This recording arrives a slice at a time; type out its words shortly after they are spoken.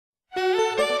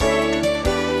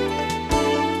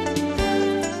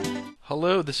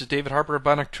Hello, this is David Harper of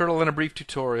Bionic Turtle and a brief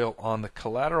tutorial on the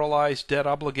Collateralized Debt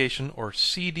Obligation, or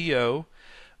CDO,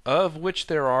 of which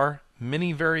there are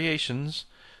many variations.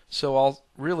 So I'll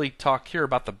really talk here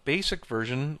about the basic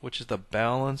version, which is the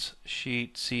Balance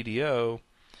Sheet CDO.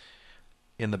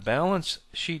 In the Balance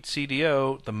Sheet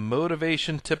CDO, the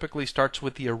motivation typically starts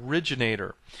with the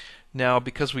originator. Now,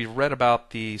 because we've read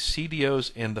about the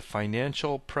CDOs in the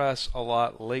financial press a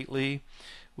lot lately,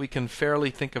 we can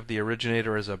fairly think of the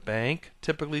originator as a bank.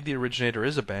 Typically, the originator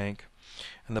is a bank,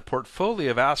 and the portfolio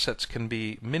of assets can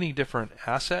be many different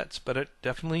assets, but it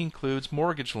definitely includes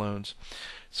mortgage loans.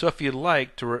 So if you'd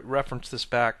like to reference this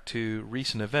back to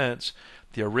recent events,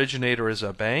 the originator is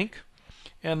a bank,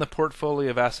 and the portfolio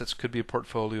of assets could be a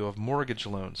portfolio of mortgage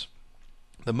loans.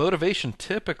 The motivation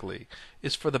typically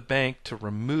is for the bank to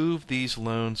remove these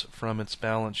loans from its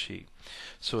balance sheet.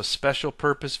 So a special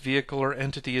purpose vehicle or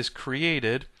entity is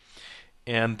created,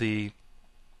 and the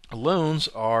loans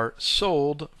are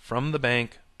sold from the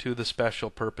bank to the special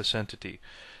purpose entity.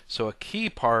 So a key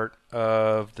part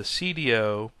of the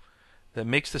CDO that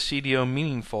makes the CDO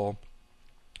meaningful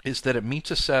is that it meets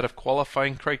a set of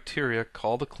qualifying criteria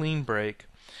called a clean break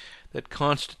that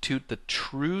constitute the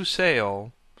true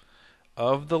sale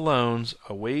of the loans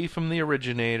away from the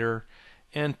originator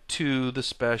and to the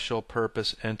special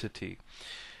purpose entity.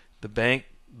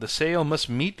 The sale must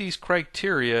meet these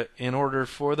criteria in order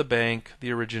for the bank,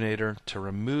 the originator, to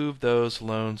remove those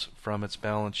loans from its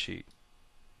balance sheet.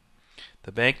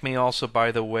 The bank may also,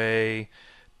 by the way,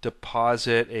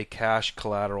 deposit a cash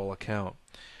collateral account.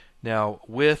 Now,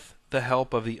 with the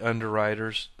help of the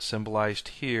underwriters symbolized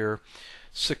here,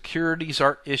 securities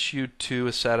are issued to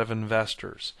a set of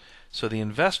investors. So the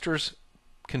investors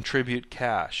contribute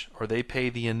cash, or they pay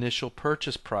the initial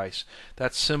purchase price.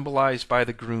 That's symbolized by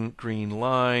the green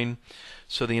line.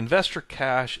 So the investor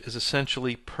cash is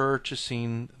essentially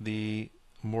purchasing the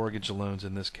mortgage loans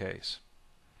in this case.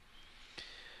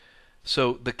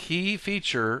 So the key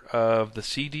feature of the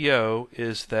CDO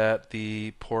is that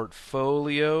the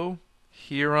portfolio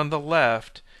here on the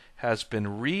left has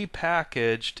been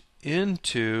repackaged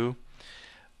into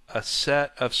a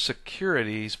set of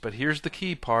securities, but here's the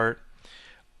key part.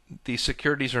 These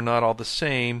securities are not all the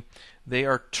same. They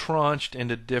are tranched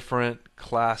into different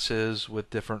classes with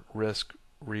different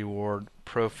risk-reward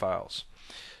profiles.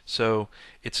 So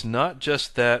it's not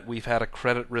just that we've had a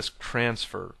credit risk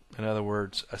transfer, in other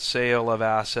words, a sale of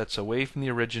assets away from the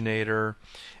originator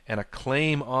and a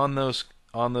claim on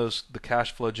the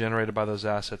cash flow generated by those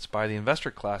assets by the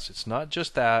investor class. It's not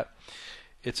just that.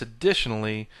 It's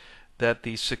additionally that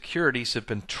these securities have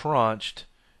been tranched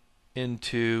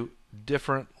into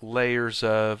different layers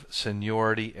of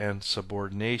seniority and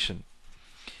subordination.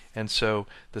 And so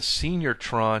the senior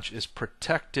tranche is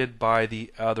protected by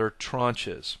the other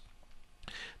tranches.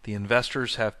 The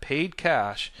investors have paid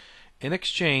cash in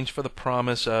exchange for the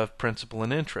promise of principal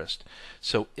and interest.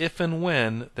 So if and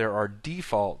when there are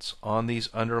defaults on these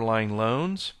underlying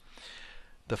loans,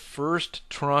 the first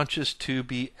tranches to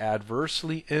be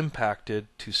adversely impacted,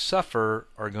 to suffer,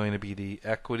 are going to be the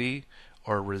equity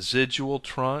or residual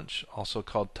tranche, also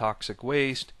called toxic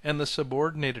waste, and the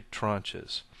subordinated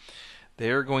tranches.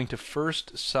 They are going to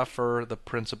first suffer the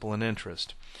principal and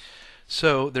interest.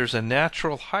 So there's a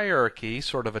natural hierarchy,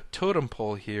 sort of a totem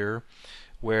pole here,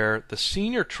 where the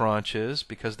senior tranches,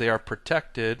 because they are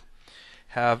protected,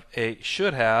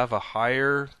 should have a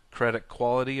higher credit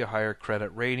quality, a higher credit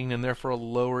rating, and therefore a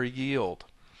lower yield.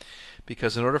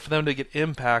 Because in order for them to get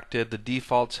impacted, the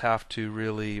defaults have to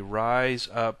really rise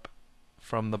up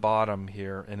from the bottom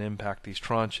here and impact these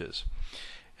tranches.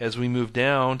 As we move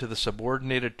down to the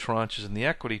subordinated tranches and the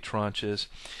equity tranches,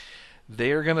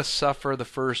 they are going to suffer the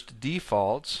first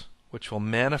defaults, which will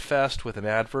manifest with an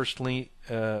adverse hit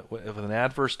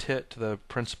to the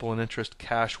principal and interest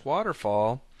cash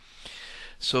waterfall.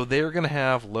 So they're going to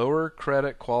have lower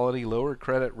credit quality, lower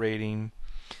credit rating,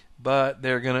 but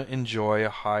they're going to enjoy a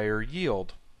higher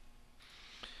yield.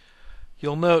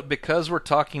 You'll note, because we're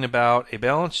talking about a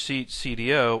balance sheet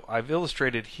CDO, I've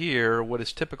illustrated here what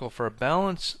is typical for a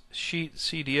balance sheet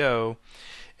CDO,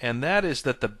 and that is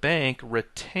that the bank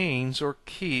retains or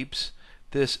keeps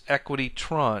this equity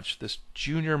tranche, this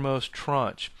junior-most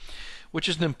tranche, which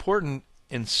is an important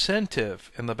incentive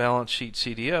in the balance sheet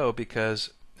CDO, because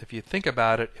if you think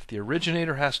about it, if the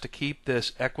originator has to keep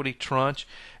this equity tranche,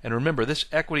 and remember, this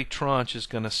equity tranche is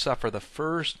going to suffer the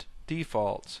first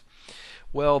defaults,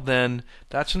 well then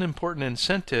that's an important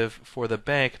incentive for the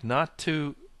bank not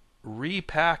to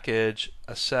repackage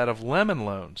a set of lemon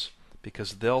loans,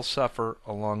 because they'll suffer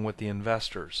along with the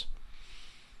investors.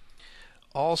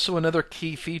 Also, another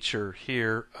key feature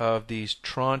here of these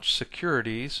tranche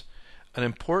securities an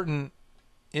important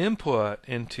input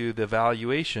into the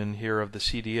valuation here of the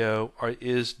CDO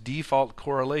is default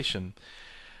correlation.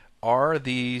 Are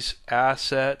these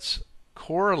assets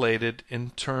correlated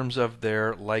in terms of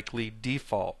their likely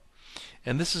default?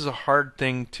 And this is a hard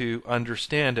thing to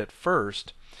understand at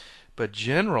first, but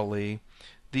generally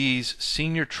these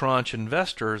senior tranche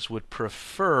investors would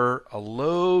prefer a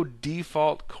low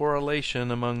default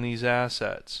correlation among these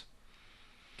assets.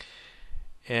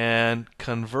 And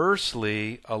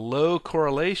conversely, a low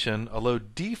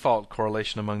default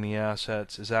correlation among the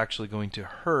assets is actually going to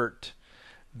hurt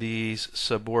these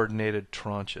subordinated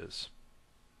tranches.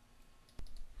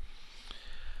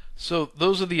 So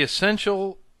those are the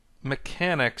essential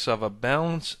mechanics of a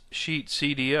balance sheet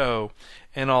CDO,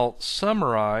 and I'll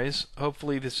summarize,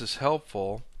 hopefully this is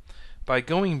helpful, by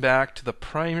going back to the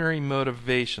primary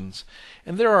motivations.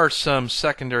 And there are some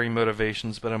secondary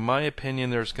motivations, but in my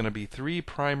opinion there's going to be three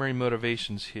primary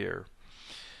motivations here.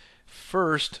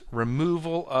 First,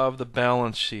 removal of the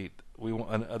balance sheet. We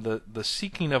want the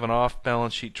seeking of an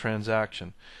off-balance sheet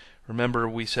transaction. Remember,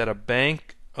 we said a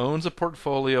bank owns a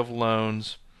portfolio of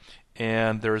loans,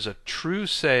 and there is a true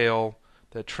sale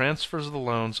that transfers the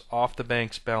loans off the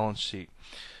bank's balance sheet.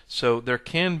 So there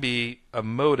can be a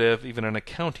motive, even an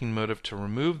accounting motive, to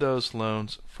remove those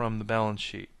loans from the balance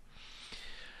sheet.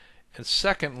 And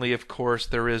secondly, of course,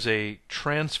 there is a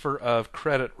transfer of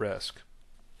credit risk.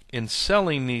 In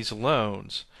selling these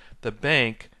loans, the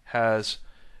bank has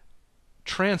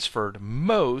transferred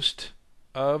most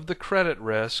of the credit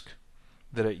risk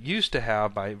that it used to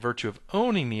have by virtue of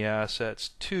owning the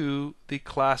assets to the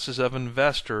classes of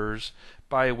investors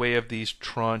by way of these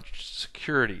tranche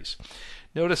securities.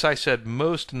 Notice I said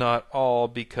most, not all,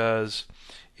 because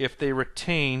if they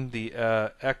retain the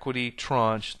equity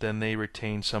tranche, then they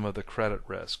retain some of the credit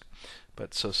risk.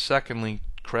 But so secondly,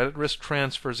 credit risk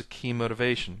transfer is a key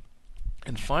motivation.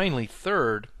 And finally,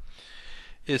 third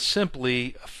is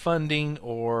simply funding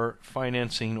or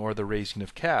financing or the raising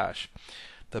of cash.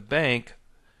 The bank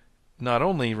not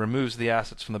only removes the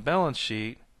assets from the balance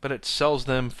sheet, but it sells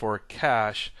them for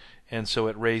cash, and so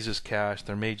it raises cash.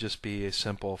 There may just be a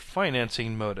simple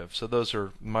financing motive. So those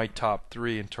are my top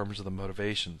three in terms of the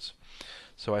motivations.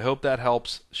 So I hope that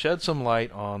helps shed some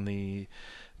light on the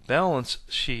balance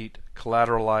sheet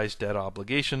collateralized debt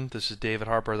obligation. This is David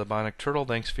Harper of the Bionic Turtle.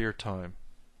 Thanks for your time.